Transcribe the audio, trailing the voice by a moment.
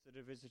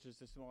of visitors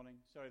this morning.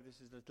 Sorry,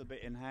 this is a little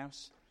bit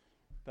in-house,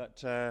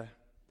 but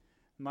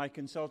my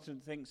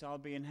consultant thinks I'll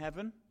be in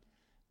heaven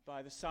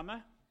by the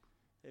summer,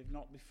 if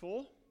not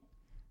before,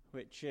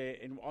 which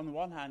on the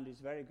one hand is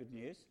very good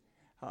news.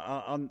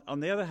 On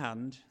the other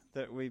hand,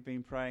 that we've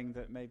been praying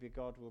that maybe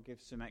God will give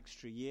some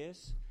extra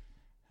years,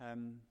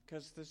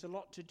 because there's a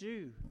lot to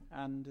do,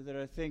 and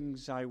there are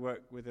things. I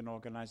work with an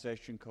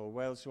organisation called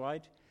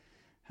Waleswide,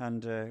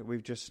 and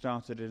we've just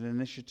started an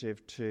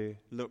initiative to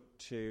look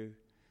to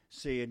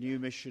see a new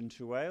mission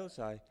to Wales.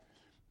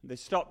 They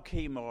stopped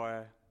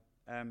chemo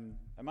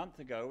a month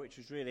ago, which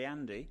was really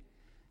handy,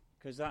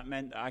 because that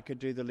meant that I could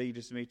do the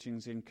leaders'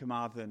 meetings in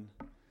Carmarthen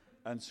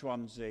and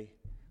Swansea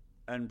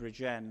and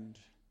Bridgend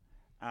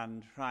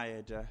and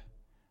Rhaeadr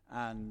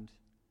and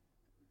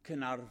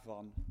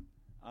Caernarfon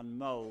and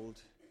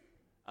Mold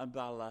and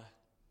Bala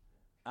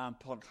and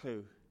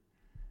Pontlw,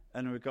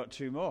 and we've got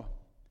 2 more.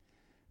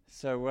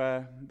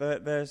 So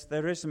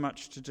there isn't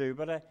much to do,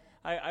 but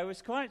I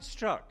was quite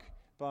struck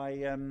by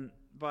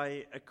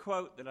a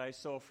quote that I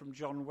saw from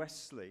John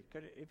Wesley.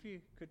 If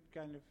you could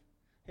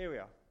here we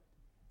are.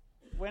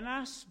 When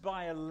asked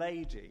by a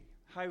lady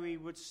how he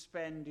would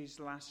spend his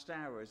last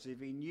hours if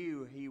he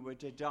knew he were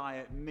to die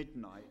at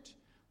midnight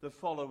the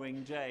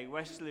following day,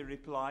 Wesley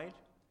replied,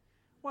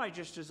 "Why,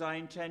 just as I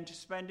intend to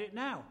spend it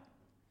now.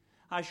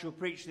 I shall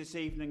preach this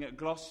evening at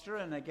Gloucester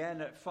and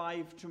again at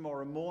 5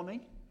 tomorrow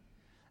morning.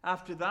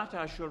 After that,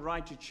 I shall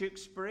ride to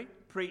Tewkesbury,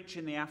 preach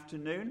in the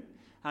afternoon,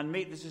 and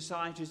meet the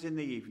societies in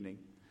the evening.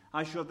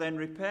 I shall then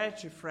repair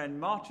to friend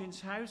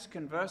Martin's house,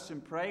 converse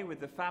and pray with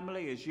the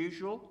family as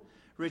usual,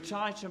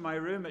 retire to my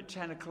room at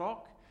 10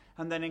 o'clock,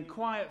 and then in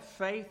quiet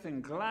faith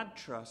and glad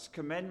trust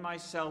commend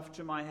myself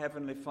to my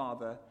Heavenly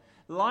Father,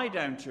 lie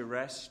down to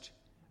rest,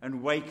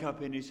 and wake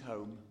up in his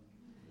home."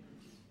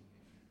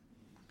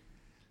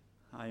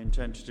 I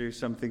intend to do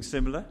something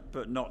similar,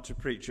 but not to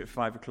preach at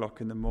 5 o'clock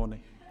in the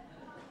morning.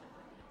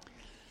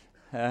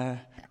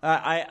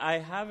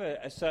 I have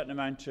a certain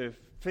amount of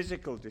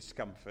physical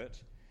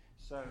discomfort,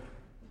 so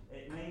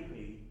it may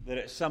be that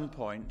at some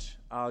point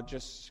I'll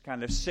just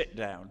kind of sit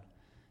down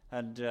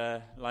and,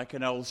 like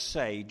an old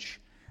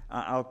sage,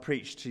 I'll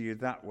preach to you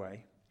that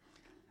way.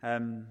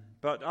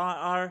 But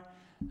our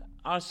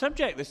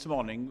subject this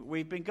morning,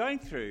 we've been going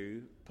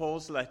through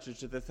Paul's letter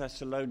to the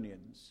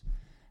Thessalonians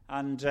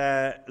and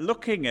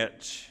looking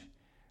at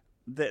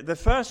the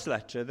first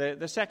letter.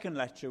 The second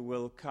letter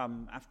will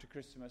come after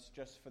Christmas,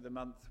 just for the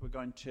month. We're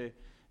going to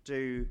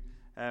do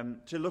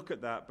to look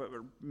at that, but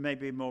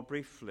maybe more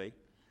briefly.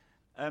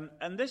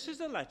 And this is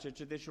a letter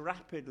to this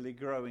rapidly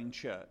growing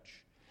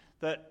church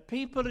that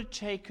people had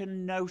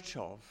taken note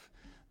of,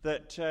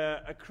 that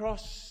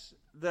across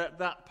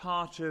that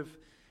part of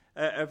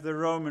the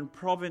Roman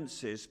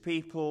provinces,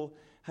 people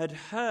had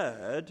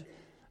heard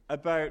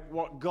about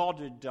what God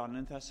had done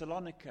in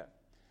Thessalonica.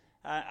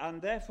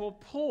 And therefore,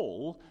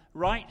 Paul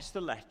writes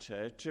the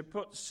letter to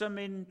put some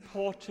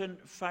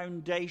important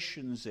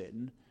foundations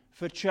in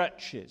for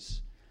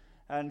churches.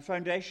 And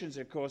foundations,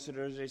 of course, that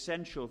are as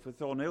essential for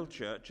Thornhill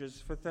Church as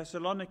for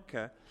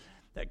Thessalonica.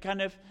 That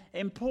kind of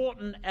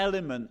important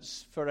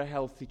elements for a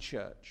healthy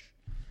church.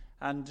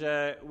 And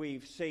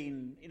we've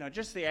seen,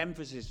 just the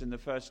emphasis in the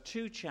first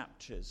 2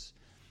 chapters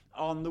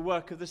on the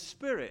work of the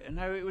Spirit and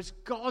how it was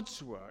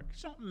God's work.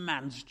 It's not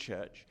man's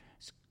church.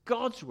 It's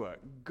God's work,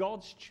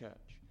 God's church.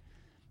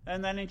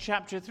 And then in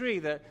chapter 3,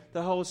 the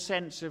whole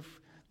sense of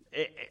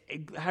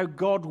how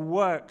God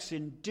works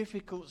in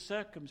difficult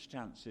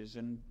circumstances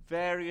and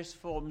various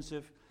forms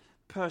of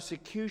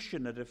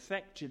persecution that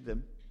affected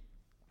them.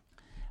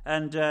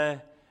 And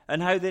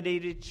how they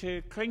needed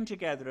to cling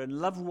together and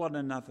love one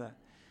another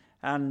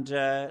and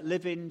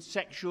live in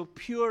sexual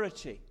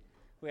purity.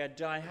 We had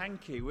Die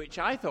Hankey, which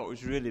I thought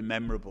was really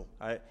memorable.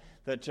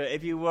 That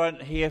if you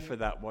weren't here for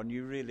that one,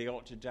 you really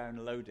ought to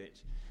download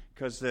it,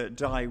 because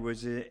Di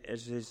was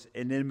his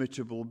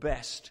inimitable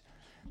best.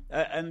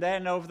 And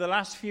then over the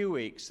last few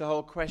weeks, the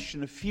whole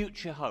question of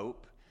future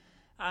hope,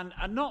 and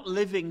not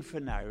living for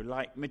now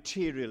like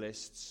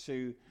materialists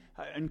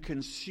and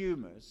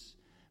consumers,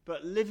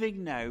 but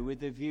living now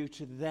with a view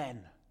to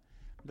then,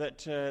 that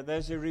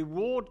there's a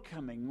reward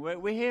coming.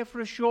 We're here for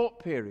a short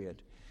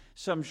period,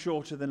 some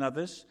shorter than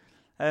others,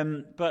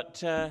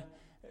 but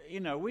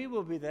we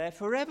will be there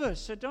forever,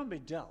 so don't be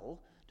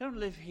dull. Don't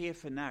live here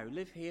for now,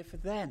 live here for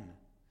then.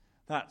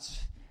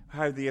 That's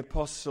how the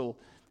apostle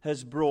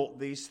has brought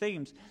these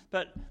themes.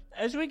 But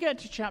as we get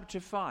to chapter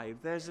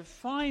 5, there's a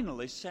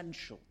final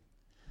essential.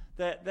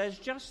 There's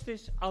just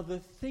this other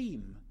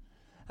theme.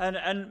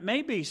 And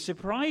maybe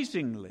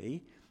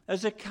surprisingly,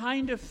 as a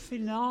kind of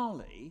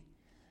finale,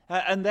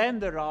 and then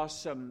there are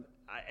some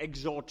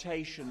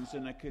exhortations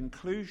and a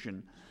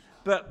conclusion.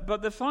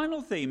 But the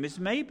final theme is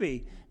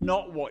maybe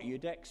not what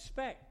you'd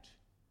expect.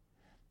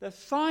 The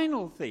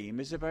final theme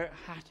is about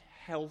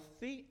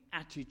healthy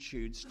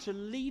attitudes to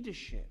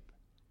leadership.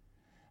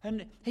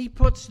 And he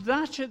puts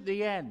that at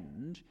the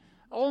end,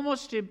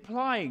 almost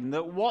implying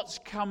that what's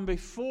come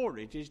before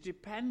it is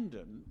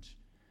dependent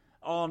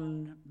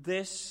on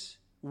this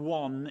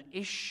one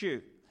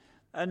issue.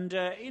 And,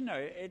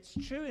 it's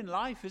true in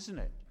life, isn't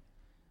it?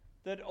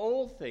 That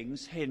all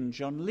things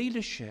hinge on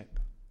leadership.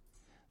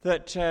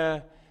 That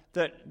a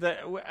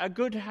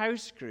good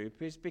house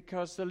group is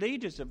because the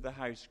leaders of the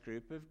house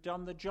group have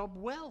done the job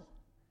well.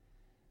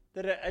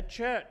 That a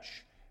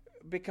church,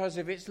 because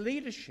of its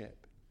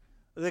leadership,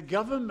 the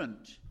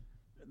government,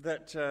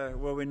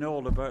 we know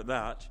all about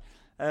that.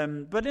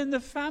 But in the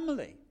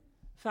family,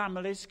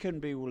 families can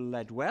be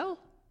led well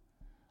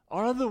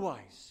or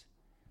otherwise.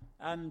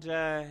 And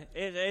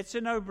it's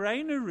a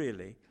no-brainer,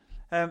 really.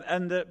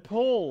 And that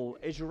Paul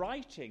is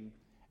writing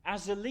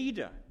as a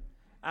leader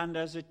and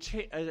as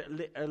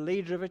a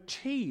leader of a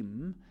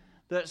team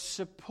that's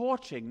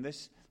supporting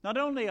this. Not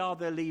only are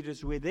there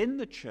leaders within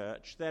the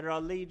church, there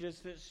are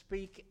leaders that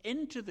speak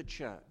into the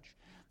church,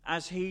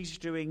 as he's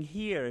doing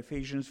here,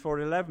 Ephesians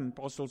 4:11,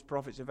 apostles,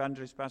 prophets,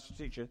 evangelists, pastors,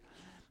 teachers.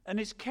 And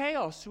it's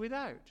chaos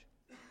without.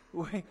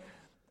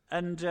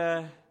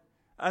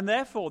 And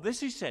therefore,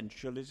 this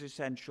essential is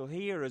essential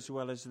here as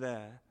well as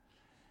there.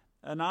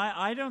 And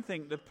I don't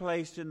think the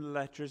place in the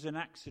letter is an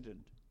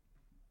accident.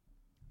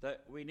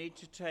 That we need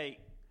to take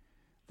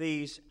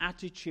these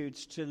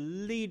attitudes to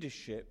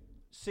leadership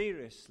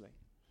seriously.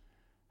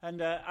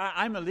 And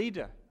I'm a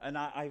leader, and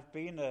I've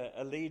been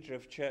a leader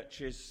of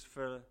churches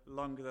for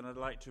longer than I'd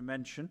like to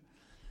mention,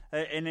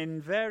 and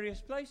in various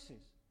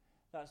places.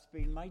 That's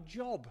been my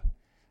job.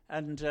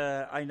 And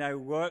I now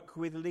work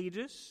with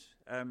leaders,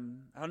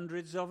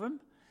 hundreds of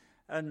them,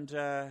 and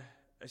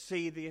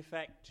see the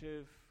effect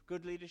of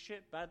good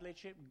leadership, bad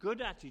leadership,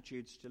 good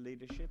attitudes to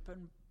leadership,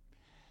 and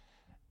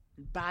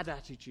bad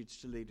attitudes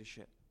to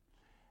leadership.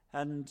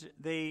 And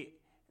the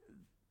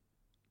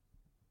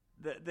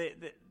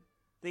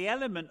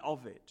element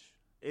of it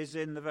is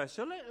in the verse.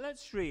 So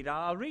let's read.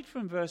 I'll read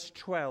from verse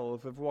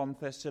 12 of 1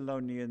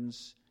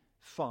 Thessalonians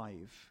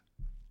 5.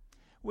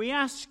 We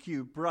ask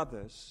you,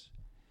 brothers,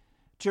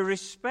 to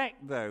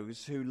respect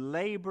those who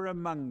labor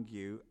among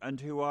you and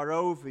who are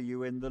over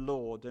you in the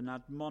Lord and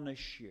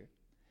admonish you,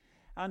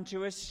 and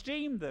to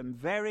esteem them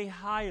very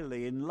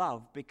highly in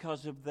love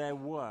because of their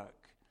work.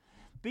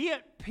 Be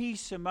at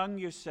peace among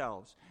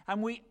yourselves,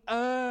 and we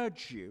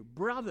urge you,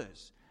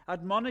 brothers,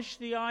 admonish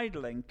the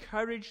idle,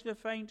 encourage the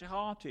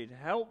faint-hearted,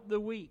 help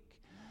the weak,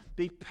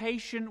 be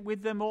patient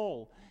with them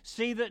all.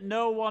 See that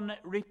no one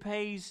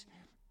repays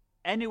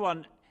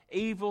anyone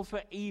evil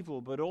for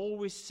evil, but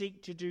always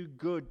seek to do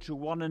good to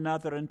one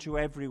another and to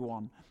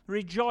everyone.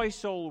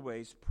 Rejoice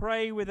always,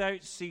 pray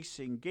without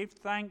ceasing, give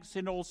thanks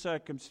in all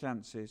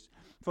circumstances,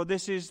 for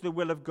this is the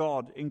will of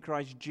God in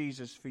Christ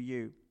Jesus for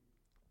you.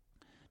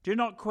 Do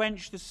not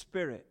quench the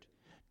spirit,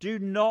 do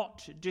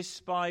not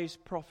despise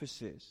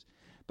prophecies,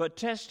 but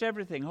test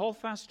everything, hold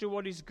fast to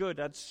what is good,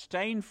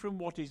 abstain from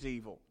what is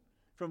evil,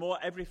 from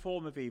every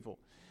form of evil.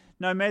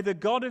 Now may the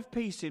God of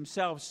peace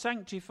himself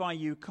sanctify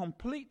you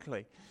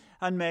completely,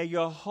 and may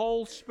your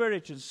whole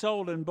spirit and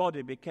soul and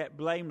body be kept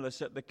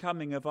blameless at the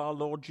coming of our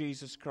Lord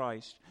Jesus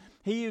Christ.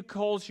 He who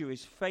calls you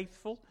is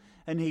faithful,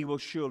 and he will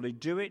surely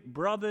do it.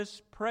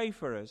 Brothers, pray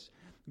for us.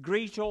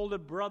 Greet all the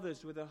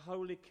brothers with a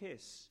holy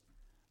kiss.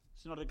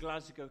 It's not a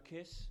Glasgow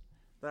kiss.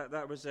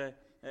 That was a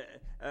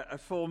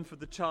form for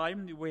the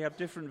time. We have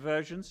different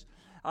versions.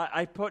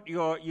 I put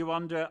you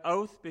under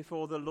oath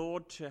before the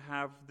Lord to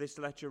have this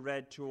letter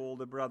read to all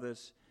the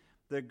brothers.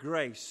 The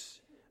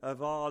grace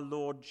of our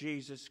Lord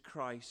Jesus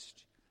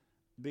Christ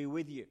be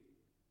with you.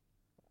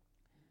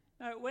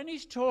 Now, when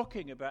he's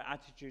talking about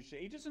attitudes,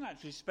 he doesn't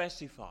actually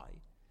specify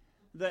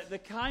that the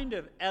kind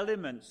of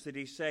elements that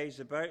he says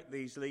about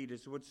these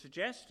leaders would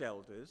suggest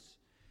elders,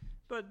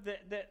 but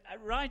the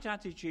right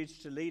attitudes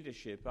to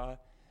leadership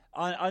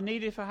are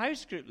needed for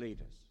house group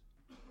leaders.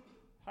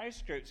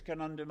 House groups can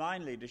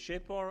undermine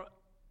leadership or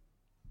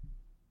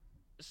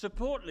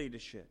support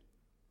leadership.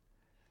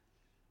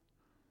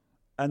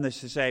 And this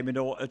is the same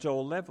at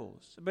all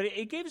levels. But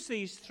it gives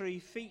these three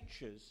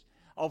features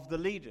of the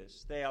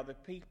leaders. They are the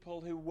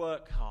people who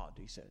work hard,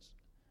 he says.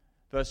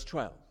 Verse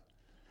 12.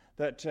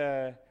 That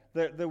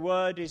the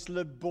word is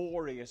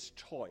laborious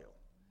toil.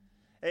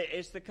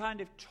 It's the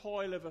kind of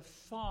toil of a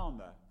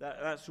farmer.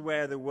 That's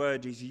where the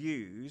word is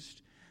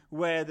used,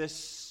 where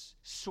there's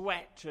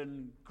sweat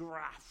and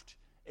graft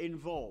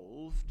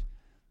involved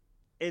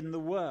in the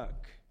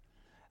work.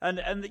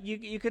 And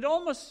you could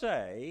almost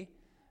say,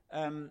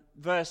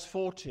 verse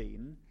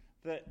 14,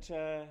 that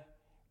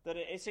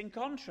it's in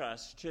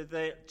contrast to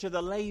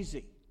the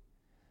lazy.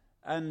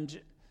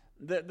 And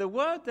the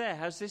word there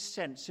has this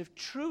sense of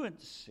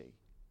truancy.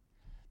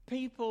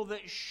 People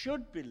that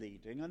should be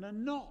leading and are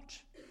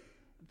not.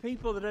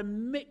 People that are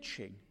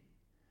mitching.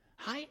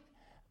 As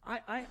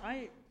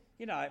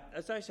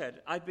I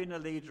said, I've been a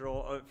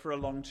leader for a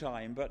long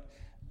time, but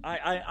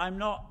I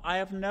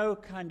have no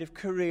kind of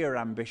career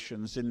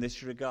ambitions in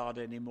this regard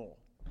anymore.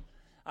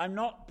 I'm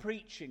not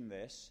preaching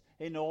this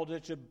in order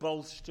to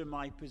bolster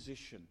my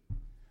position.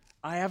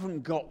 I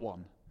haven't got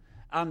one.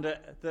 And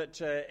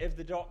if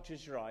the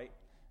doctor's right,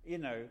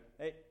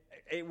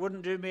 it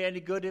wouldn't do me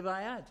any good if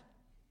I had.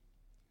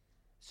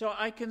 So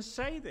I can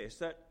say this,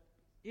 that,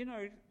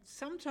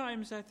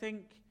 sometimes I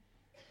think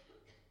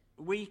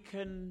we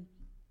can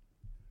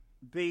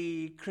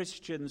be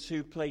Christians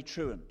who play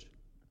truant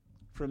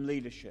from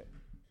leadership.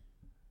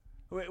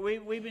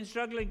 We've been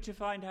struggling to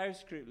find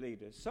house group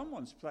leaders.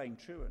 Someone's playing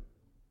truant.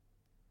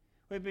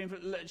 We've been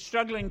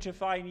struggling to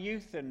find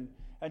youth and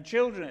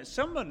children.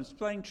 Someone's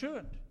playing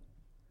truant.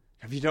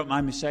 If you don't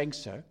mind me saying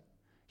so.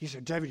 You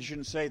said, David, you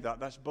shouldn't say that.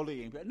 That's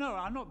bullying. But no,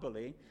 I'm not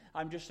bullying.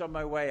 I'm just on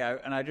my way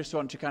out, and I just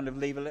want to kind of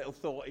leave a little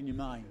thought in your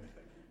mind.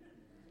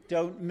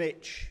 Don't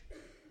mitch.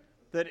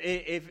 That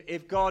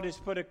if God has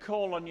put a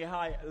call on your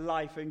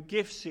life and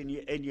gifts in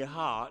your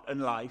heart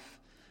and life,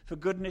 for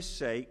goodness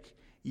sake,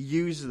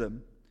 use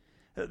them.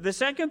 The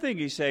second thing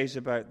he says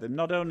about them,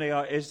 not only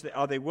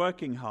are they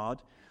working hard,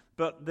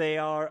 but they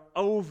are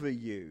over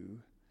you.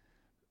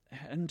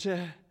 And,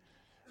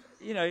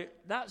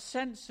 that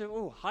sense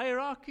of,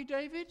 hierarchy,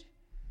 David,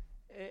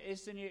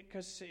 isn't it?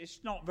 Because it's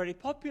not very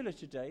popular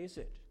today, is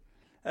it?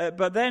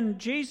 But then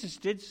Jesus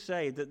did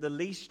say that the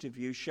least of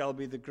you shall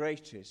be the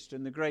greatest,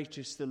 and the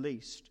greatest the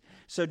least.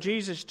 So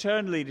Jesus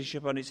turned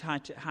leadership on its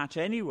hat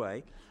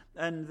anyway,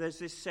 and there's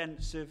this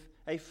sense of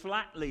a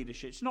flat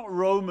leadership. It's not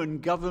Roman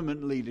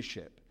government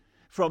leadership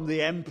from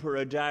the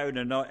emperor down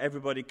and not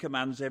everybody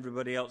commands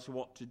everybody else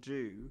what to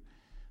do.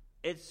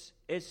 It's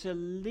a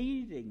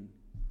leading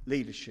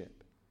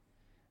leadership.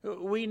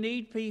 We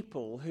need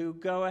people who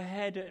go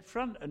ahead at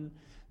front and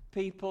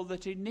people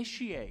that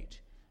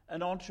initiate,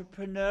 and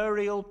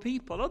entrepreneurial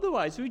people.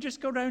 Otherwise, we just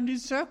go round in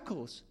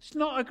circles. It's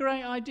not a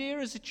great idea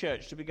as a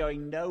church to be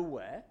going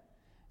nowhere.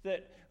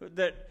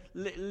 That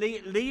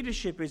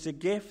leadership is a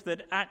gift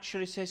that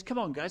actually says, come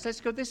on, guys, let's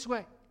go this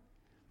way.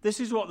 This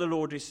is what the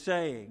Lord is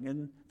saying,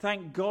 and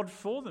thank God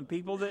for them,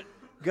 people that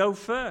go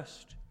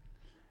first.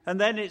 And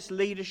then it's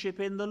leadership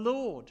in the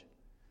Lord.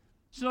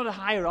 It's not a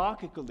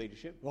hierarchical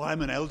leadership. Well,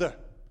 I'm an elder,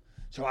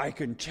 so I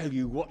can tell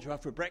you what to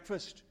have for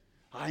breakfast.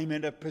 I'm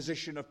in a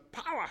position of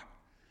power.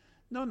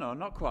 No,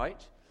 not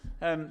quite.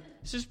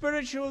 It's a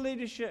spiritual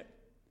leadership.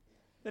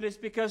 That it's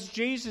because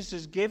Jesus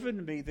has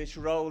given me this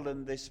role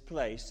and this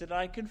place that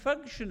I can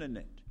function in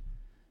it.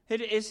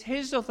 It is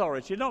his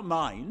authority, not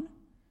mine.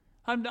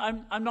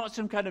 I'm not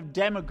some kind of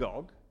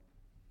demagogue.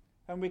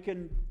 And we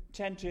can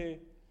tend to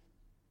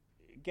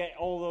get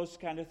all those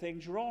kind of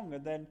things wrong.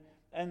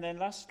 And then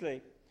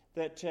lastly,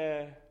 that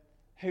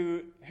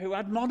who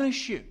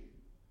admonish you.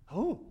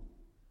 Oh,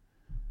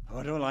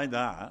 I don't like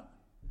that.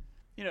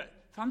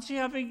 Fancy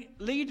having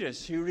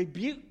leaders who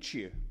rebuked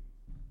you.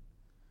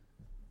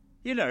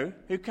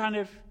 Who kind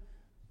of,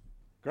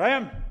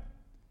 Graham,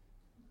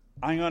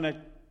 I'm going to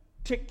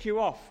tick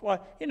you off.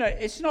 Well,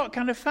 it's not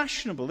kind of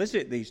fashionable, is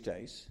it, these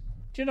days?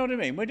 Do you know what I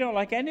mean? We don't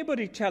like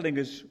anybody telling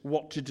us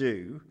what to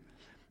do.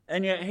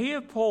 And yet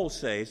here Paul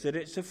says that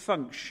it's a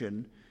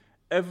function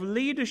of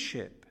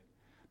leadership.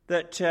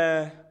 That,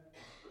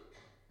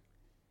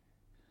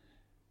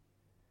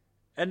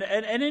 and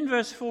in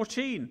verse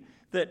 14,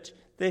 that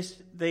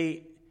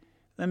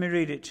let me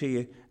read it to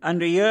you. And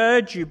we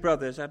urge you,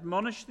 brothers,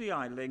 admonish the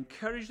idle,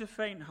 encourage the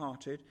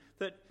faint-hearted,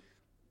 that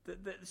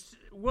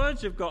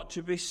words have got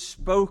to be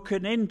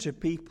spoken into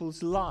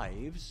people's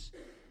lives,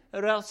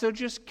 or else they'll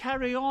just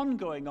carry on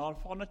going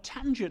off on a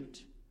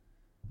tangent.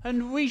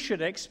 And we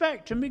should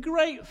expect and be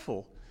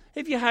grateful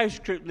if your house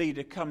group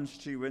leader comes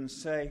to you and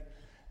say,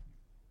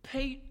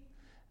 Pete,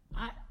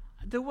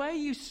 the way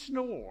you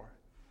snore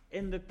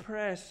in the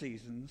prayer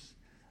seasons,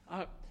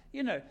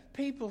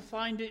 people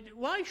find it,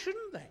 why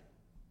shouldn't they?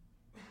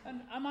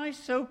 And am I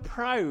so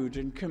proud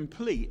and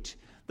complete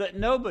that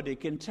nobody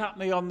can tap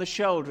me on the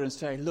shoulder and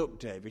say, look,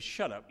 David,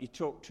 shut up, you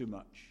talk too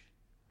much.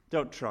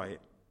 Don't try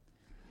it.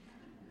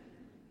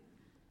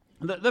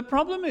 The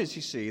problem is,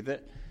 you see,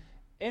 that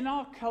in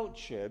our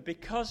culture,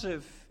 because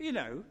of,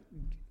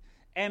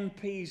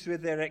 MPs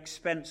with their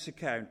expense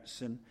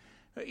accounts, and,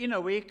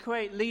 we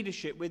equate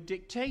leadership with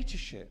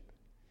dictatorship.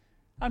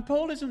 And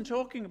Paul he's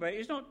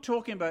not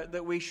talking about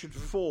that we should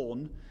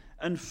fawn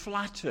and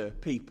flatter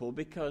people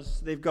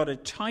because they've got a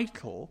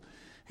title.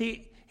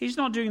 He's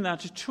not doing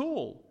that at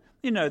all.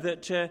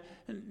 That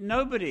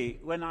nobody,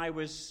 when I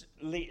was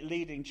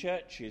leading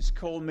churches,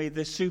 called me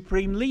the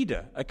supreme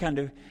leader, a kind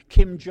of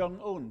Kim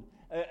Jong-un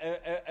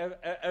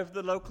of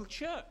the local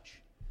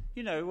church.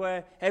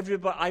 Where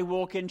I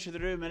walk into the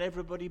room and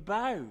everybody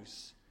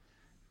bows.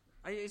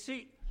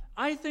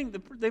 I think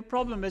the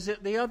problem is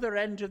at the other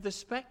end of the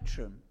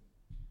spectrum.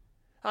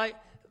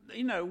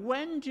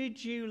 When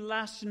did you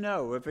last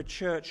know of a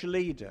church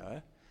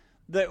leader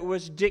that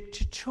was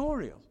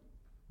dictatorial?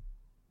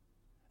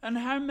 And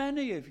how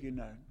many have you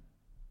known?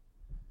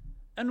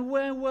 And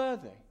where were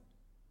they?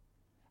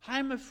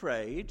 I'm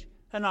afraid,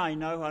 and I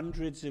know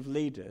hundreds of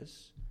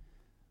leaders,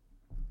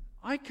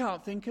 I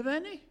can't think of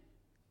any.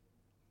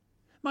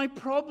 My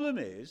problem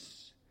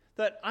is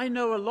that I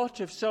know a lot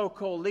of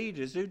so-called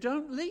leaders who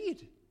don't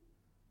lead.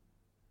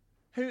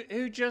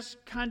 Who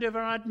just kind of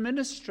are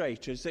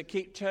administrators that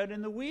keep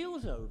turning the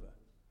wheels over.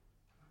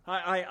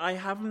 I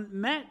haven't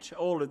met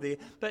all of the...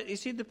 But you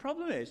see, the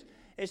problem is,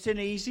 it's an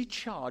easy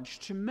charge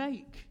to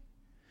make.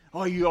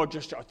 Oh, you're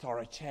just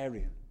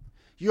authoritarian.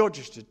 You're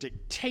just a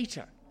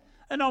dictator.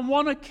 And on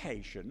one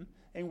occasion,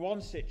 in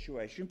one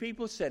situation,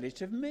 people said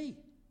it of me.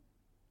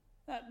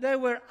 There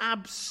were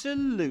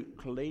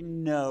absolutely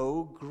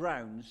no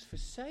grounds for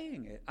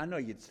saying it. I know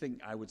you'd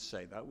think I would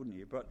say that, wouldn't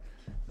you? But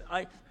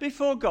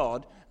before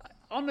God,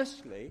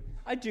 honestly,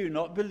 I do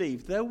not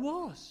believe there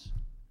was.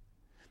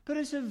 But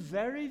it's a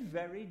very,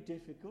 very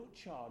difficult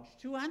charge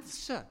to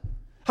answer.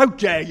 How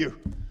dare you?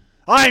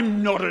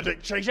 I'm not a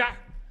dictator.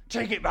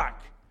 Take it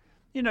back.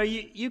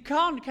 You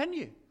can't, can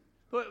you?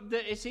 But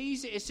it's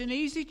easy. It's an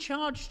easy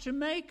charge to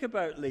make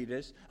about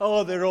leaders.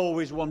 Oh, they're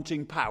always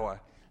wanting power.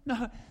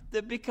 No,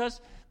 because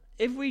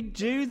if we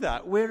do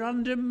that, we're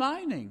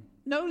undermining.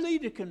 No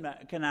leader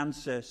can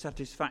answer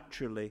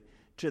satisfactorily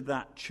to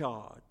that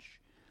charge.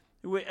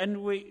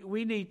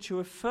 We need to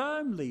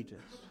affirm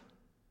leaders.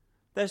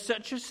 There's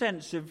such a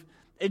sense of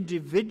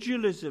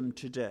individualism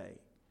today.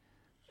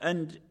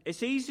 And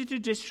it's easy to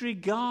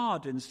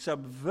disregard and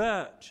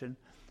subvert. And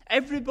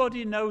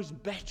everybody knows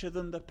better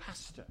than the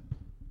pastor.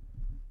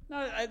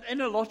 Now,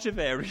 in a lot of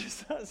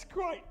areas, that's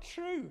quite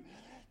true.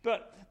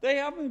 But they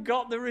haven't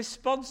got the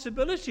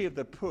responsibility of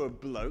the poor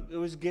bloke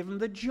who was given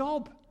the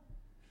job.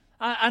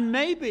 And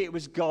maybe it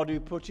was God who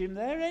put him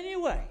there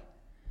anyway.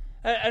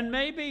 And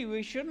maybe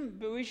we should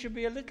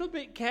be a little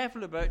bit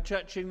careful about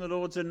touching the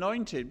Lord's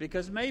anointed,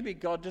 because maybe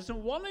God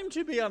doesn't want him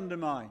to be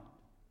undermined.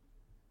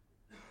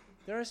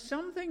 There are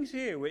some things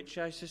here which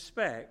I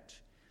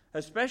suspect,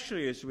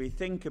 especially as we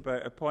think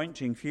about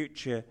appointing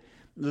future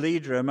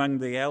leader among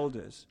the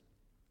elders,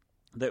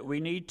 that we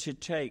need to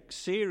take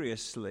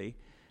seriously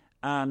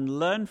and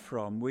learn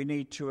from. We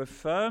need to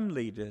affirm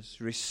leaders,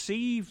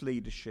 receive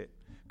leadership,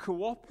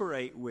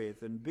 cooperate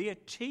with, and be a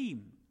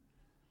team.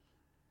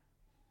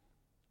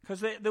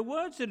 Because the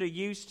words that are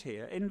used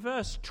here, in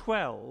verse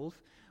 12,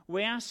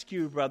 we ask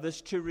you,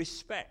 brothers, to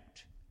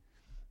respect.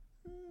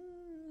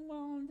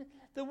 Well,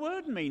 the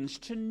word means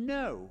to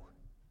know.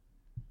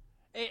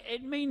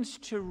 It means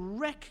to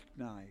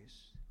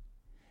recognize.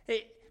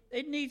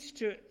 It means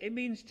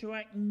to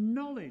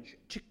acknowledge,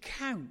 to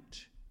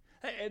count.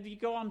 If you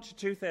go on to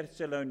 2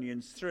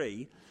 Thessalonians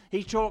 3,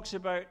 he talks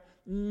about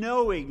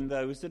knowing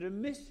those that are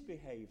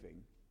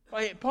misbehaving.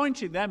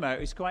 Pointing them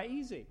out is quite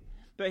easy.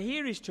 But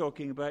here he's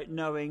talking about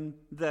knowing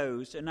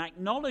those and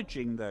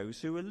acknowledging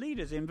those who are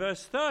leaders. In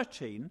verse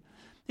 13,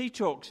 he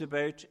talks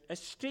about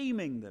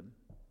esteeming them,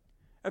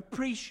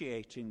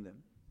 appreciating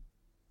them,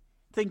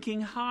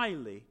 thinking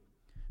highly,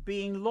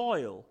 being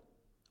loyal,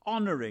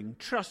 honouring,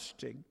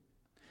 trusting.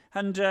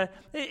 And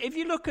if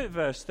you look at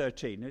verse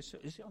 13, it's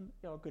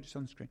on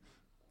the screen.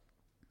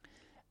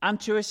 And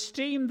to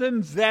esteem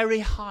them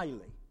very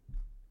highly.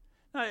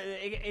 Now,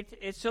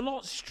 it's a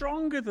lot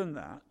stronger than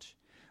that.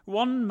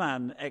 One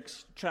man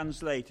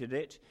translated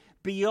it,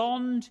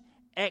 beyond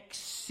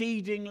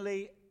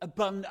exceedingly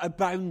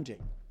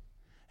abounding.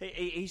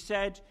 He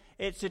said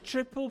it's a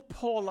triple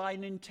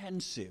Pauline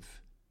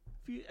intensive.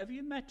 Have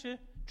you met a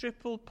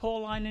triple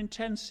Pauline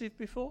intensive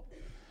before?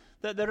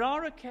 That there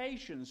are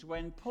occasions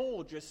when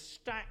Paul just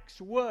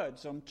stacks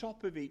words on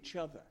top of each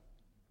other.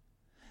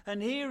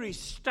 And here he's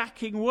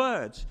stacking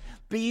words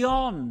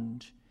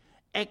beyond,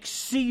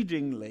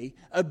 exceedingly,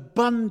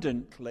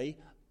 abundantly,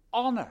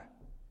 honour.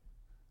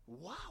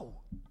 Wow,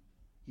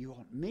 you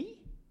want me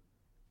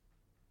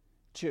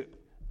to...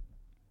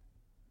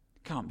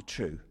 Can't be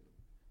true.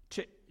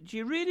 Do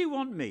you really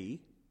want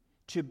me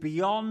to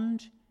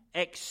beyond,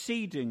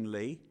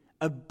 exceedingly,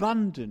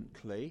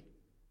 abundantly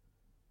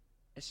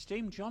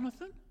esteem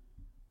Jonathan?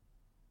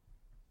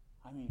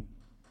 I mean,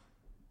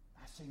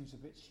 that seems a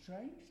bit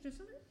strange,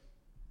 doesn't it?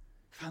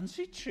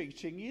 Fancy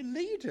treating your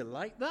leader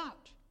like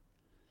that.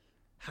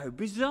 How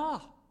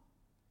bizarre.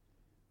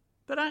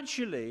 But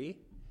actually,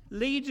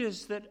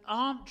 leaders that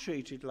aren't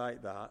treated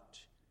like that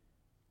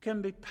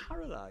can be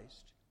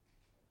paralyzed.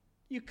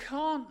 You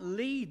can't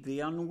lead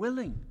the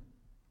unwilling.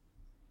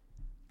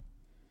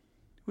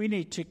 We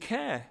need to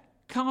care.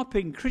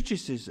 Carping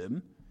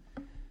criticism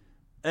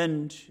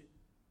and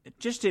it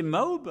just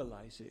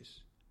immobilizes.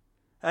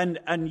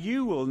 And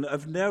you will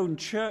have known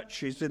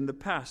churches in the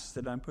past,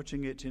 that I'm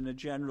putting it in a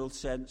general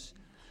sense,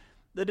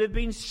 that have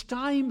been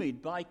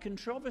stymied by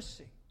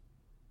controversy.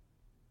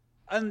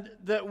 And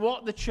that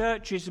what the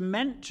church is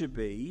meant to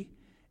be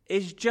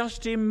is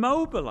just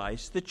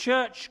immobilized. The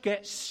church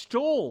gets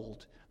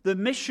stalled. The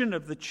mission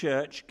of the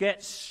church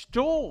gets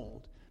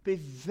stalled. Be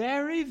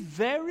very,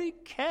 very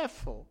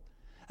careful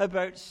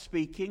about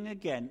speaking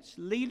against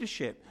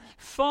leadership.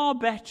 Far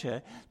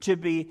better to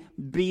be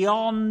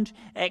beyond,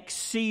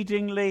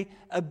 exceedingly,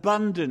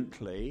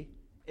 abundantly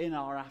in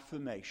our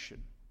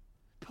affirmation.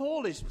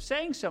 Paul is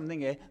saying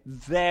something here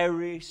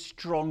very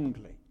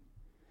strongly.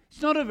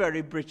 It's not a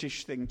very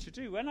British thing to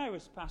do. When I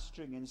was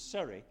pastoring in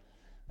Surrey,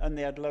 and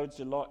they had loads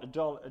of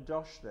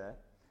dosh there,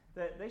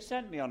 they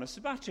sent me on a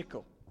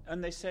sabbatical.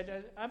 And they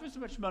said, have as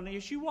much money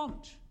as you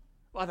want.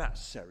 Well,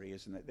 that's Surrey,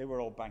 isn't it? They were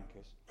all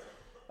bankers.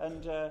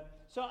 And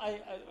so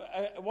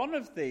one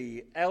of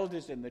the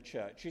elders in the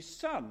church, his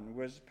son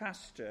was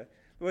pastor,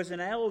 was an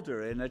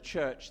elder in a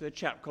church, the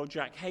chap called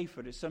Jack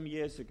Hayford, it's some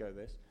years ago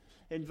this,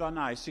 in Van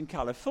Nuys in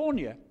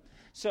California.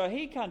 So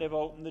he kind of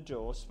opened the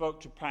door,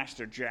 spoke to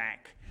Pastor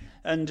Jack,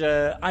 and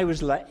I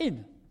was let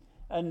in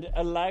and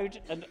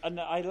allowed, and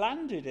I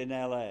landed in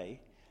LA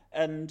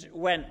and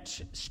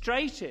went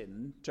straight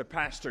in to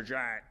Pastor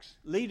Jack's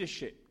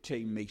leadership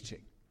team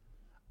meeting.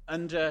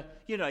 And,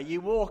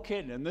 you walk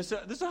in and there's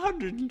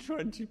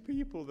 120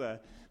 people there.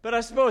 But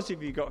I suppose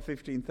if you've got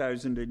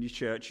 15,000 in your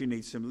church, you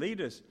need some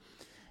leaders.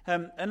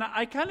 And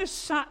I kind of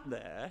sat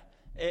there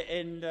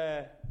in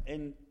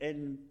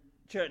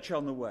Church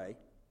on the Way,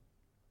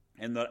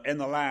 in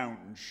the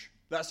lounge.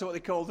 That's what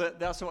they call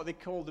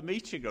the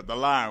meeting, or the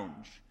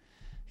lounge.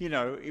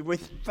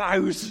 With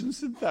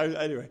thousands and thousands.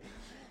 Anyway,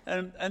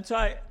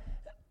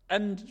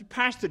 and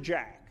Pastor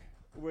Jack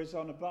was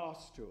on a bar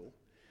stool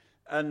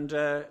and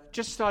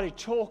just started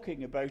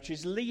talking about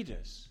his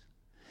leaders.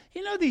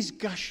 These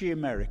gushy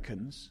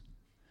Americans.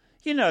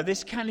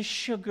 This kind of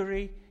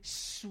sugary,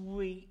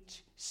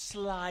 sweet,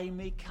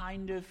 slimy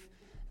kind of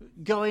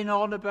going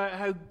on about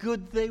how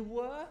good they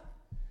were.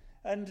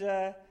 And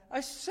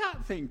I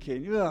sat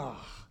thinking,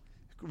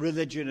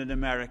 religion in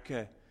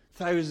America,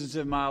 thousands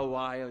of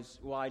miles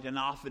wide and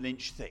half an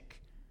inch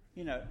thick,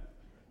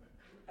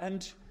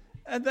 And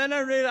then I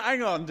realized,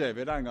 hang on,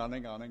 David, hang on.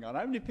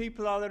 How many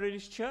people are there in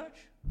his church?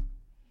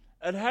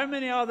 And how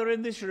many are there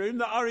in this room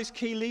that are his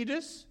key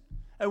leaders?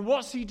 And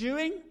what's he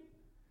doing?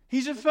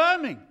 He's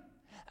affirming.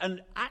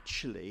 And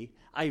actually,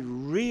 I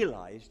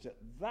realized at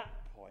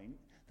that point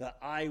that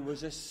I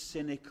was a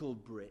cynical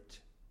Brit.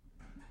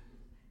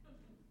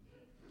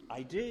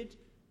 I did.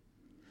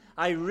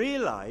 I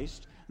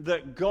realized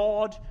that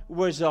God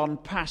was on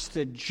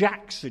Pastor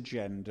Jack's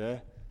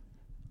agenda,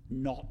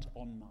 not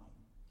on mine.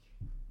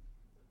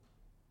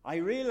 I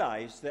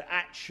realized that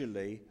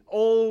actually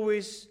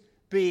always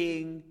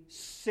being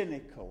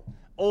cynical,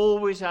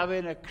 always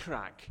having a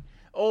crack,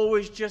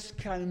 always just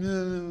kind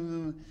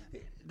of,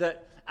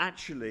 that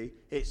actually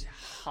it's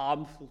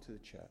harmful to the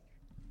church.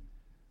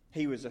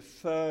 He was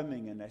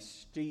affirming and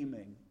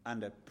esteeming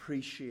and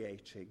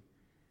appreciating,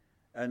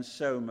 and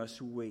so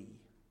must we,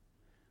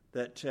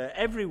 that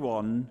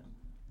everyone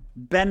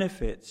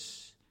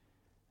benefits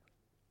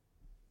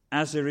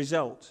as a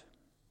result.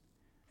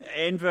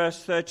 In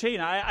verse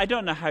 13, I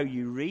don't know how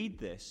you read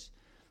this,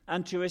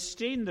 and to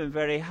esteem them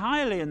very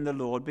highly in the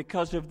Lord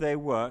because of their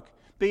work,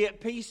 be at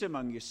peace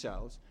among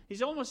yourselves.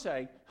 He's almost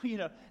saying,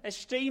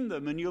 esteem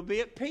them and you'll be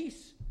at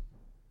peace.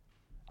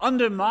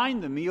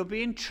 Undermine them and you'll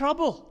be in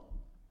trouble.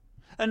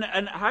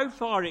 And how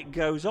far it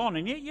goes on.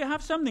 And yet you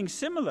have something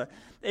similar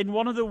in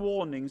one of the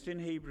warnings in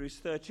Hebrews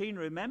 13.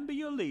 Remember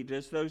your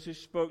leaders, those who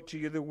spoke to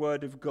you the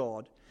word of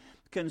God.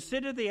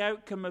 Consider the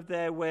outcome of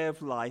their way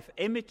of life.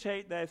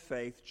 Imitate their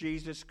faith.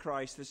 Jesus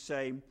Christ the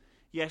same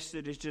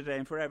yesterday, today,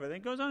 and forever. Then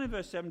it goes on in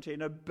verse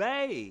 17.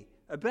 Obey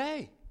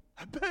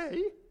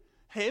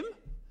him.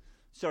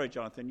 Sorry,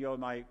 Jonathan, you're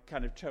my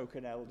kind of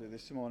token elder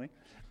this morning.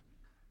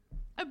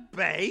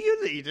 Obey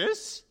your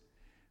leaders.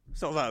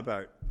 What's all that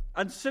about?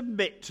 And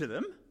submit to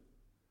them.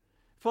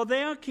 For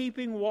they are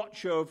keeping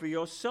watch over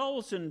your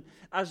souls, and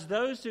as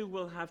those who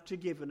will have to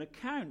give an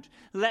account.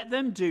 Let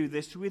them do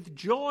this with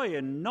joy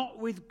and not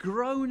with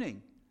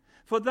groaning,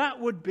 for that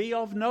would be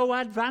of no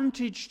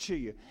advantage to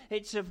you.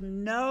 It's of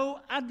no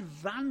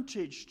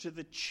advantage to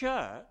the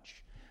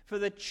church for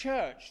the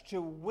church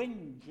to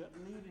whinge at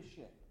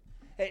leadership.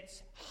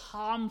 It's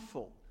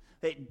harmful.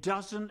 It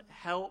doesn't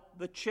help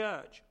the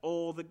church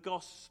or the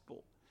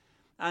gospel.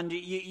 And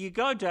you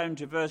go down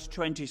to verse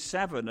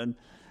 27,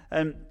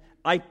 and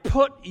I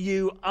put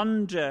you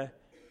under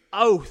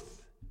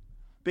oath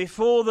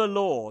before the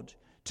Lord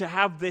to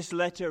have this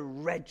letter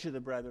read to the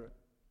brethren.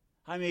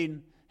 I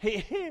mean,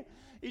 he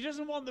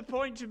doesn't want the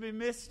point to be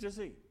missed, does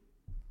he?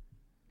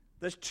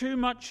 There's too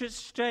much at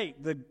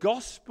stake. The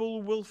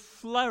gospel will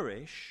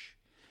flourish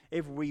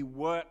if we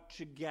work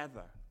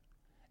together,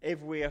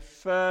 if we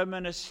affirm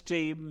and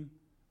esteem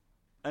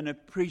and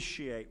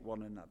appreciate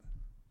one another.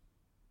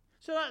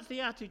 So that's the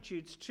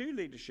attitudes to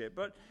leadership.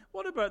 But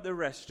what about the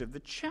rest of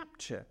the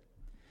chapter?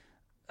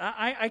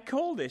 I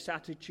call this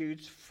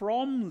attitudes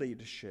from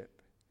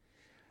leadership.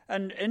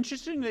 And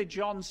interestingly,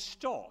 John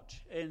Stott,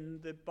 in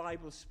the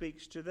Bible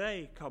Speaks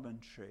Today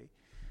commentary,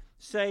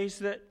 says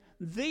that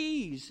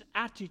these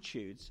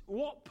attitudes,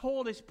 what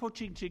Paul is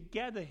putting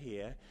together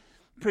here,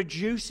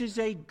 produces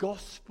a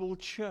gospel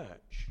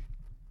church.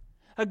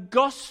 A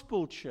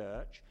gospel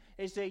church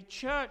is a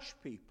church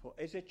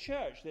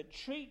that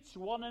treats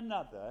one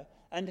another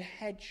and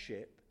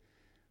headship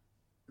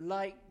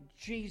like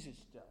Jesus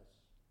does,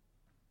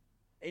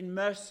 in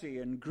mercy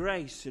and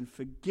grace and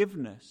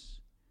forgiveness.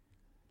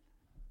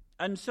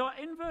 And so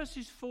in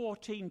verses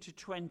 14 to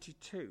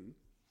 22,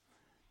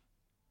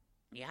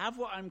 you have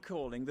what I'm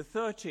calling the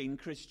 13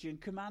 Christian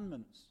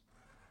commandments.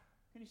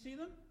 Can you see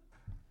them?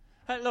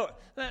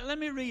 Look, let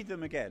me read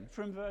them again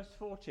from verse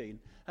 14.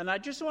 And I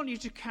just want you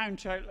to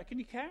count out. Can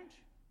you count?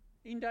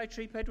 Indai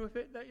tree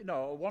pedwipit?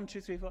 No, 1,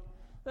 2, 3, 4.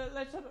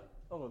 Let's have it.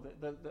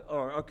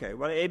 Okay.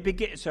 Well, it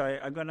begins. Sorry,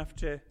 I'm going to have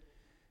to.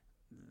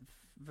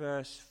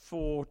 Verse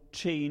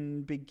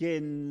 14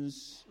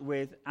 begins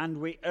with, and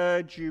we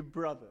urge you,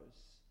 brothers.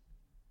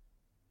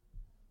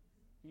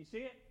 You see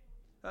it?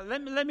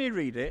 Let me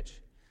read it,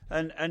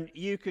 and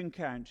you can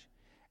count.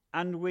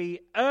 And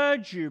we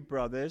urge you,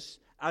 brothers,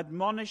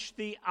 admonish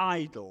the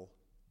idle.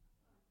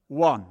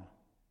 1.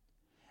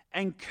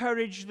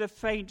 Encourage the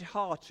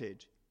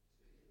faint-hearted.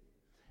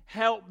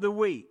 Help the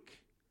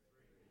weak.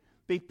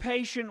 Be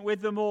patient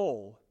with them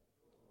all.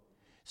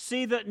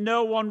 See that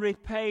no one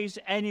repays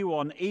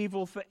anyone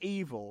evil for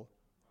evil,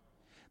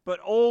 but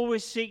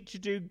always seek to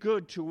do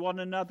good to one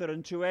another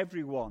and to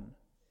everyone.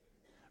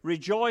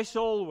 Rejoice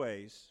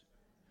always.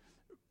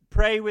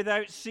 Pray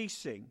without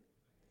ceasing.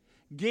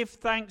 Give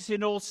thanks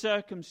in all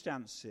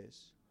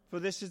circumstances, for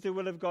this is the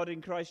will of God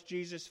in Christ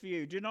Jesus for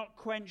you. Do not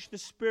quench the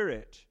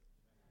Spirit.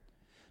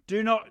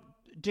 Do not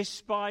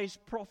despise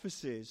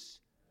prophecies,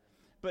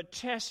 but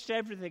test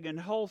everything and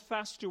hold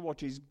fast to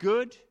what is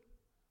good.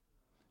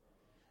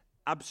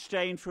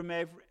 Abstain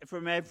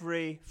from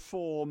every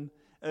form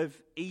of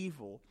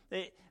evil.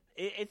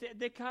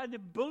 They're kind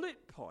of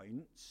bullet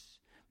points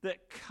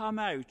that come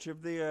out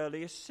of the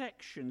earlier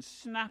section.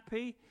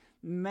 Snappy,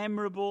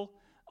 memorable,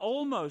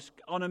 almost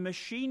on a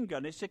machine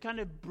gun. It's a kind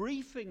of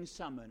briefing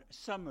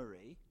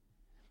summary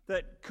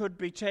that could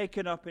be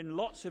taken up in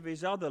lots of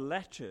his other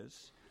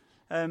letters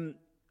on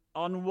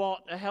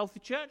what a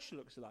healthy church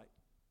looks like.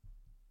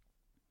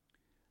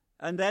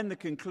 And then the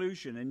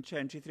conclusion in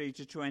 23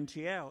 to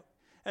 28.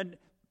 And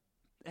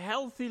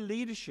healthy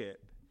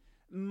leadership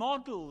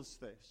models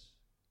this.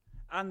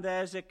 And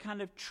there's a kind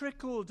of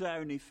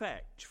trickle-down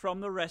effect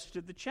from the rest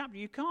of the chapter.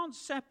 You can't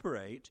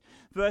separate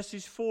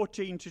verses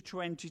 14 to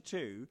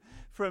 22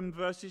 from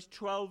verses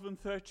 12 and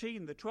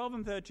 13. The 12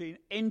 and 13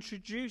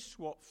 introduce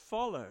what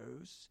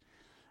follows.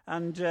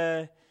 And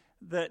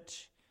that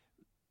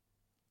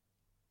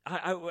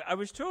I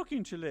was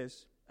talking to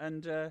Liz,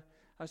 and I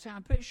was saying,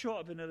 I'm a bit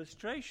short of an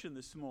illustration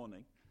this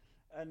morning.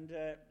 And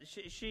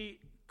she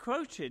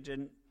quoted,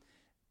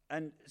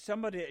 and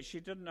somebody, she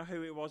didn't know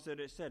who it was that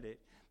had said it.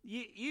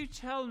 You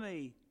tell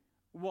me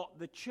what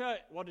a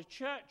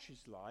church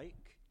is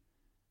like,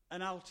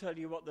 and I'll tell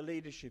you what the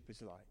leadership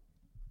is like.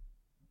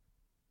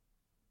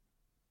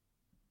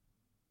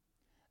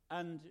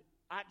 And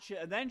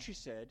then she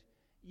said,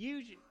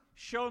 you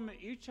tell me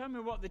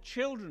what the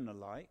children are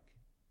like,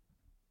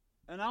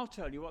 and I'll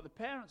tell you what the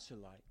parents are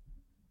like.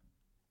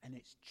 And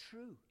it's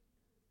true,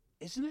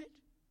 isn't it?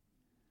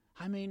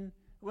 I mean,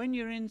 when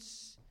you're in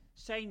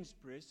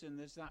Sainsbury's and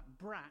there's that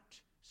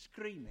brat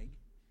screaming,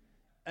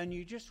 and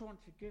you just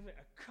want to give it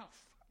a cuff.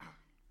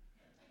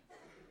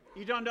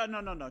 You don't,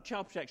 no,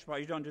 child protection part,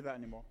 you don't do that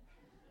anymore.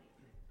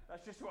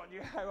 That's just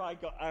how I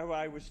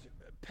was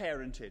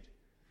parented.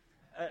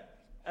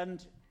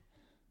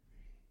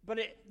 But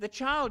the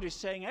child is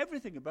saying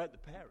everything about the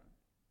parent,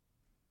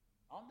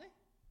 aren't they?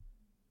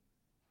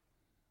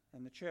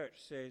 And the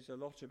church says a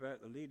lot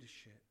about the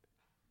leadership.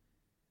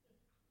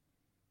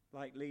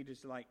 Like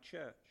leaders, like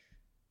church.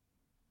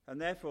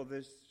 And therefore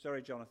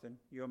sorry Jonathan,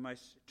 you're my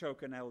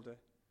token elder.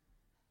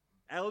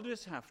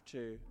 Elders have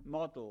to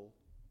model.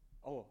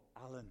 Oh,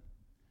 Alan.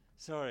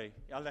 Sorry,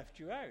 I left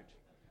you out.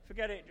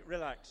 Forget it,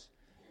 relax.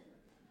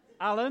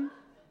 Alan?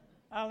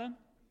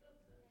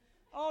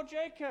 Oh,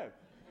 Jacob.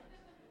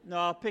 No,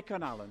 I'll pick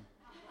on Alan.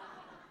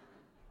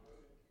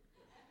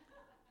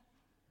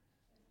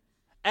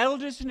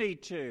 Elders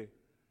need to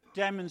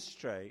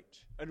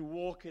demonstrate and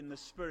walk in the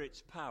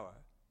Spirit's power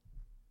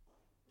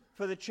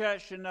for the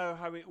church to know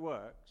how it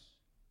works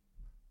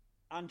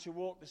and to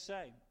walk the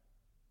same.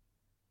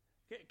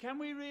 Can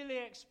we really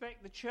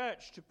expect the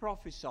church to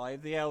prophesy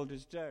if the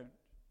elders don't?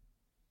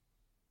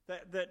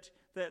 The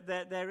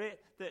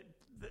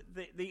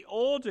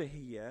order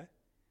here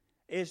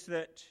is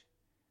that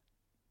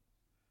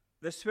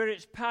the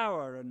Spirit's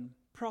power and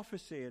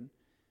prophecy, and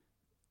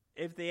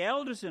if the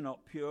elders are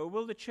not pure,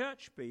 will the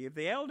church be? If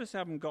the elders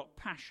haven't got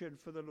passion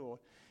for the Lord,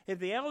 if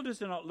the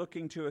elders are not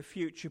looking to a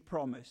future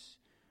promise,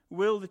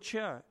 will the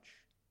church?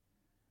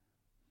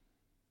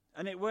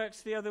 And it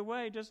works the other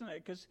way, doesn't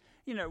it? Because,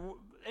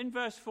 in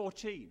verse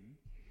 14,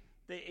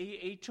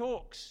 he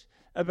talks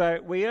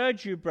about, we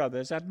urge you,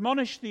 brothers,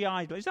 admonish the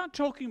idle. Is that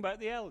talking about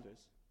the elders?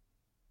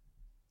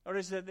 Or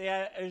is that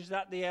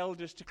the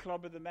elders to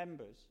clobber the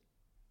members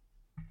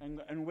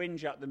and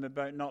whinge at them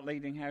about not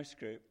leading house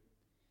group?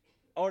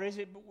 Or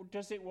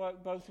does it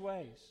work both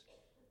ways?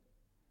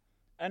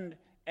 And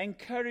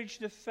encourage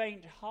the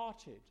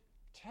faint-hearted.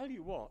 Tell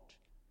you what,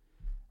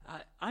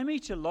 I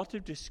meet a lot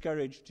of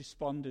discouraged,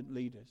 despondent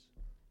leaders.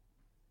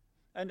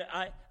 And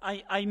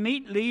I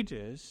meet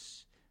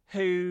leaders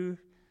who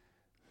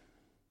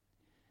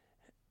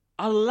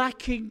are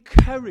lacking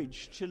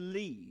courage to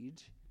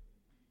lead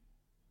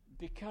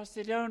because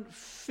they don't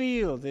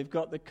feel they've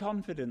got the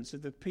confidence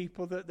of the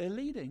people that they're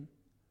leading.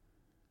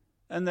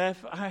 And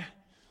therefore, I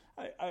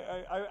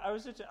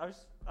was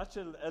at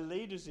a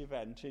leaders'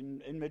 event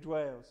in Mid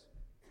Wales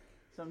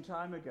some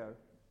time ago.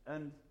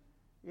 And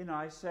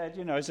I said,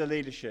 as a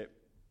leadership,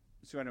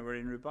 it's when we were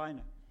in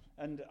Rubina,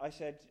 and I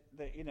said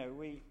that,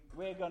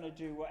 we're going to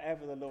do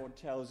whatever the Lord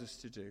tells us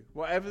to do.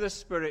 Whatever the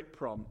Spirit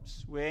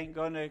prompts, we ain't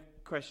going to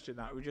question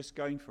that. We're just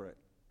going for it.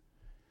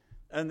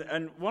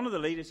 And one of the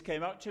leaders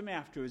came up to me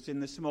afterwards in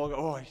the small group.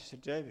 Oh, he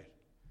said, David,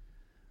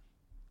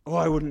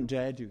 I wouldn't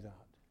dare do that.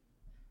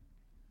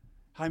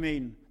 I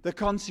mean, the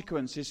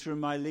consequences from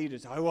my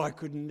leaders. I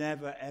could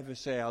never, ever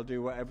say I'll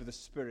do whatever the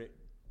Spirit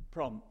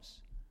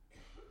prompts.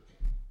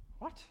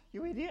 What?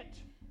 You idiot.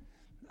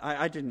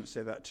 I didn't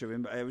say that to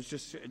him, but it was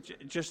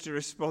just a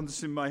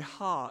response in my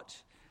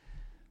heart.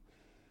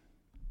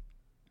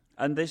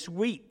 And this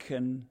week,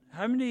 and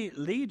how many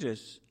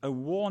leaders are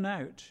worn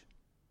out?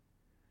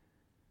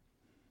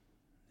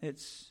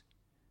 It's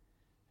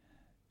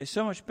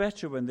so much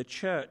better when the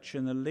church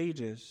and the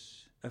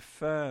leaders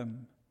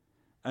affirm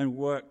and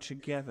work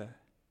together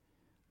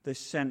this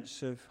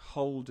sense of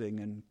holding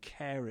and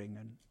caring.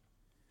 And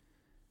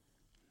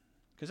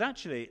because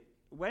actually,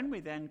 when we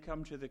then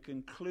come to the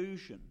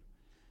conclusion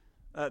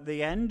at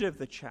the end of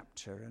the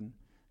chapter, and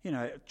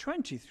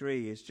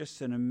 23 is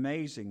just an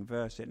amazing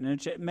verse.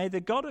 And may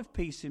the God of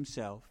peace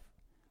himself,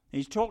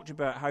 he's talked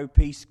about how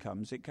peace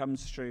comes. It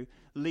comes through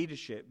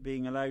leadership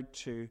being allowed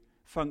to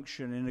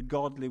function in a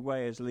godly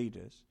way as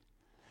leaders.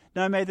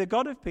 Now may the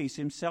God of peace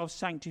himself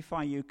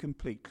sanctify you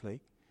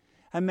completely,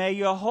 and may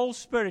your whole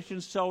spirit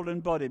and soul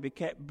and body be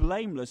kept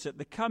blameless at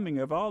the coming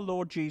of our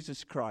Lord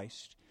Jesus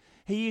Christ.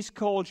 He has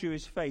called you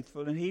as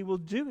faithful, and he will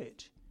do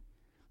it.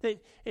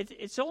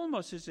 It's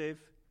almost as if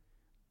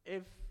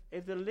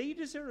the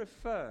leaders are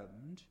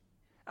affirmed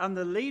and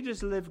the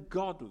leaders live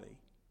godly,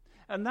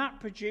 and that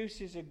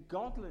produces a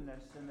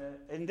godliness and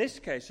in this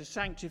case a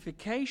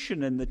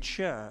sanctification in the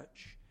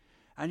church,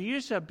 and you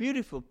just have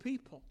beautiful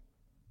people.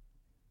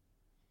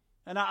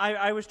 And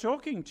I was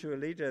talking to a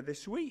leader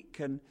this week,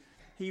 and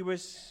he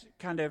was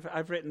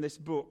I've written this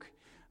book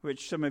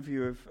which some of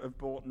you have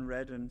bought and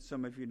read, and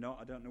some of you not.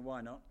 I don't know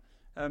why not.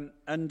 And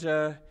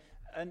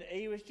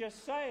he was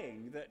just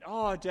saying that,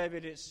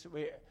 David,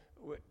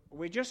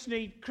 we just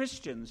need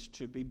Christians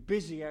to be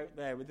busy out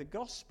there with the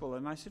gospel.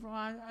 And I said,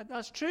 well,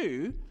 that's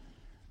true,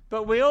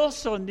 but we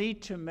also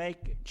need to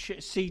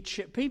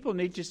people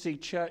need to see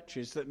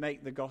churches that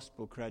make the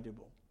gospel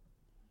credible.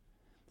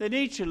 They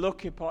need to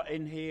look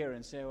in here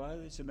and say, well,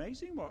 it's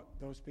amazing what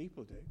those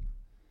people do.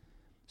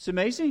 It's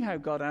amazing how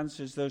God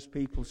answers those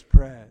people's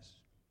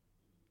prayers.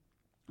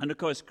 And of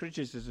course,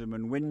 criticism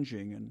and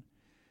whinging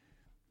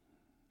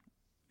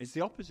is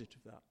the opposite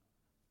of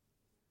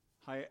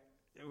that.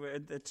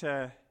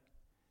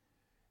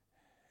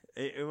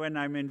 When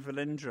I'm in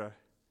Velindre,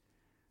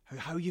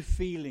 how are you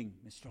feeling,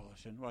 Mr.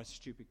 Ollerton? What a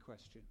stupid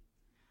question.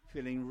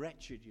 Feeling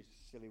wretched, you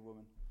silly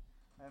woman.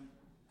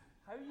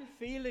 How are you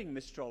feeling,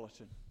 Mr.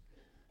 Ollerton?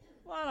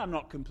 Well, I'm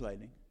not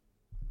complaining.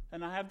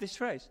 And I have this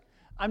phrase,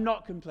 I'm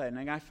not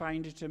complaining. I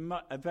find it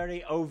a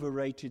very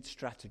overrated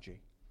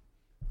strategy.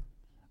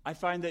 I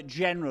find that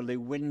generally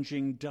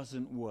whinging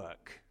doesn't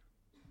work.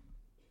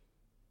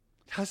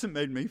 It hasn't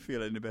made me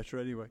feel any better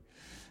anyway.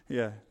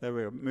 Yeah, there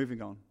we are.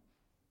 Moving on.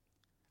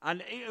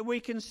 And we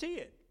can see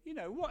it.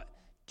 What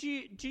do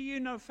you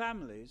know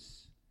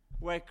families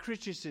where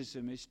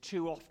criticism is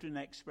too often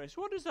expressed?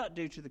 What does that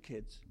do to the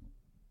kids?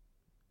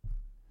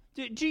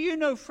 Do you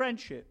know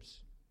friendships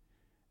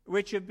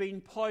which have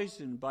been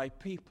poisoned by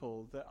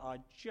people that are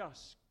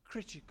just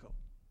critical?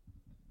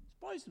 It's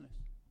poisonous.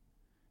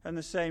 And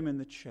the same in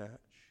the church.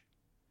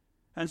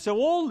 And so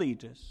all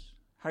leaders,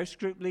 house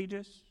group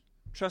leaders,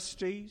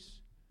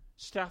 trustees,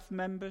 staff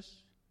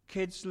members,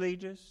 kids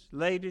leaders,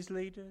 ladies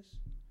leaders,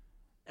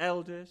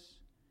 elders,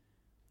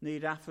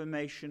 need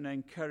affirmation,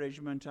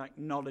 encouragement,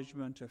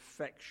 acknowledgement,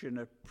 affection,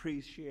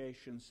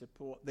 appreciation,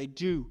 support. They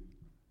do.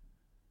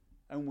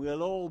 And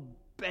we'll all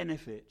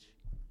benefit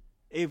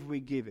if we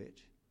give it.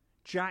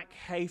 Jack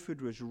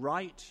Hayford was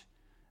right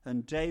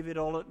and David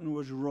Ollerton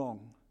was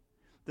wrong.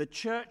 The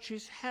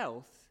church's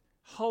health,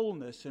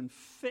 wholeness and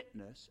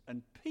fitness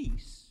and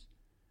peace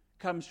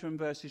comes from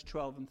verses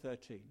 12 and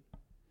 13.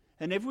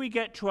 And if we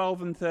get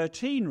 12 and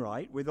 13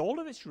 right, with all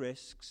of its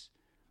risks,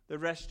 the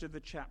rest of the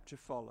chapter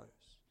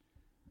follows.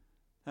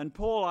 And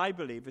Paul, I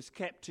believe, has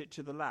kept it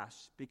to the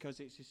last because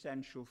it's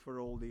essential for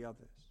all the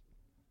others.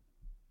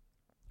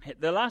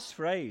 The last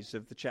phrase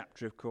of the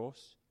chapter, of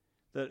course,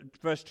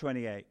 verse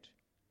 28,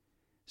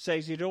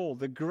 says it all.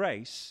 The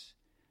grace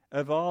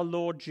of our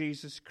Lord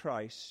Jesus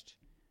Christ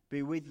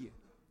be with you.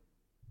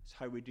 That's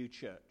how we do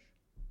church.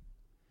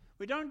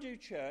 We don't do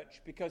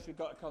church because we've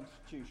got a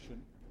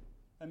constitution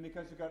and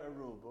because we've got a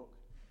rule book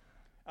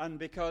and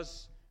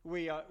because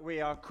we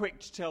are quick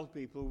to tell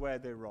people where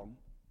they're wrong.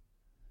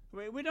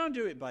 We don't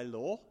do it by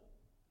law.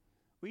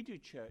 We do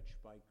church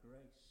by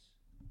grace.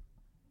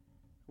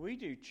 We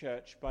do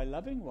church by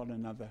loving one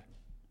another,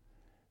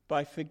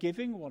 by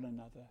forgiving one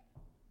another,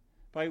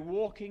 by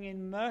walking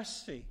in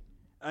mercy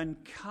and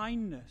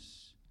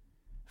kindness,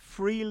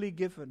 freely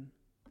given.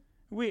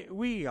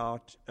 We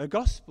are a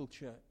gospel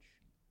church,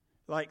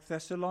 like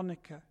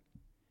Thessalonica.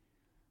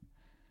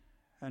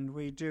 And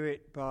we do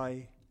it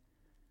by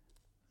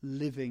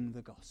living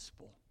the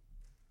gospel.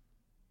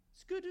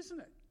 It's good, isn't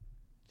it?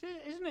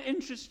 Isn't it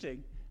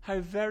interesting how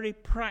very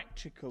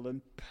practical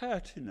and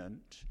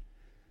pertinent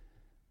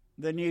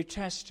the New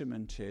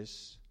Testament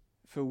is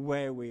for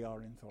where we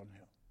are in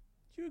Thornhill?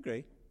 Do you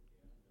agree?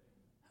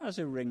 Has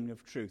a ring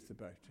of truth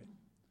about it.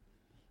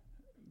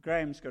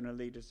 Graham's going to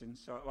lead us in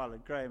song. Well,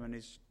 Graham and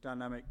his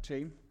dynamic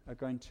team are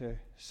going to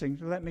sing.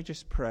 Let me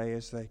just pray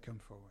as they come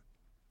forward.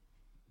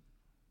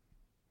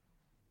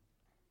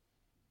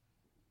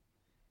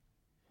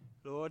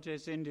 Lord,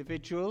 as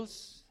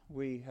individuals,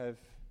 we have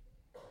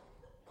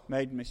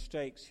made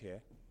mistakes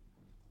here.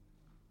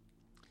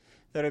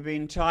 There have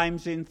been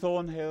times in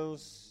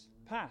Thornhill's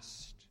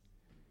past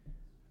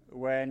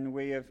when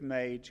we have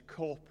made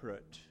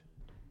corporate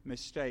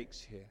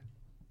mistakes here.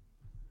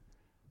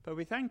 But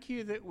we thank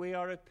you that we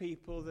are a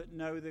people that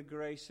know the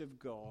grace of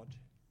God,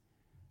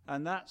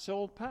 and that's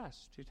all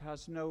past. It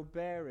has no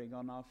bearing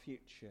on our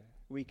future.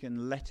 We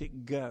can let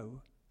it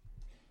go,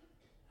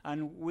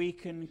 and we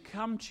can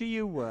come to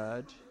your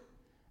word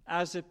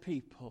as a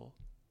people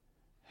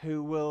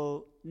who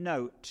will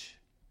note,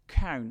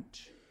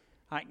 count,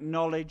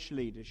 acknowledge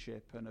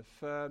leadership and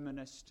affirm and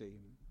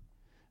esteem.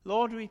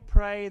 Lord, we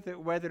pray that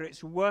whether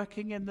it's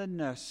working in the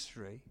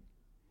nursery,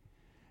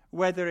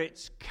 whether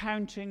it's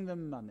counting the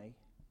money,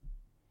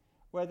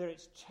 whether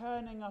it's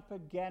turning up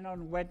again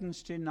on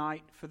Wednesday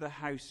night for the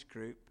house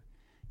group,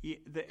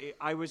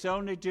 I was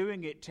only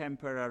doing it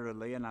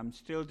temporarily and I'm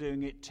still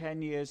doing it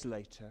 10 years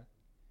later.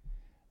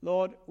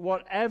 Lord,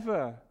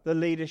 whatever the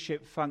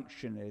leadership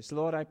function is,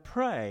 Lord, I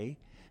pray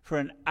for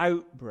an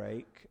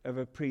outbreak of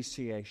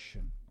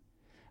appreciation.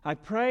 I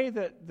pray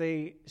that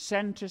the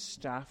centre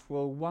staff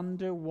will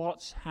wonder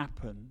what's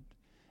happened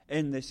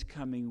in this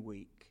coming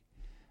week.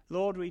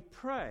 Lord, we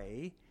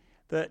pray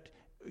that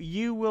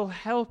you will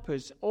help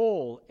us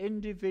all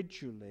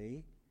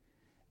individually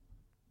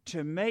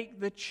to make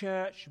the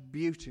church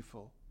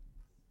beautiful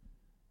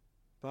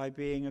by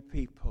being a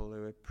people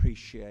who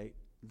appreciate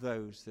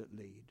those that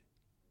lead.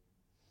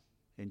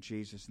 In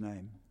Jesus'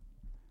 name,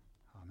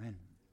 amen.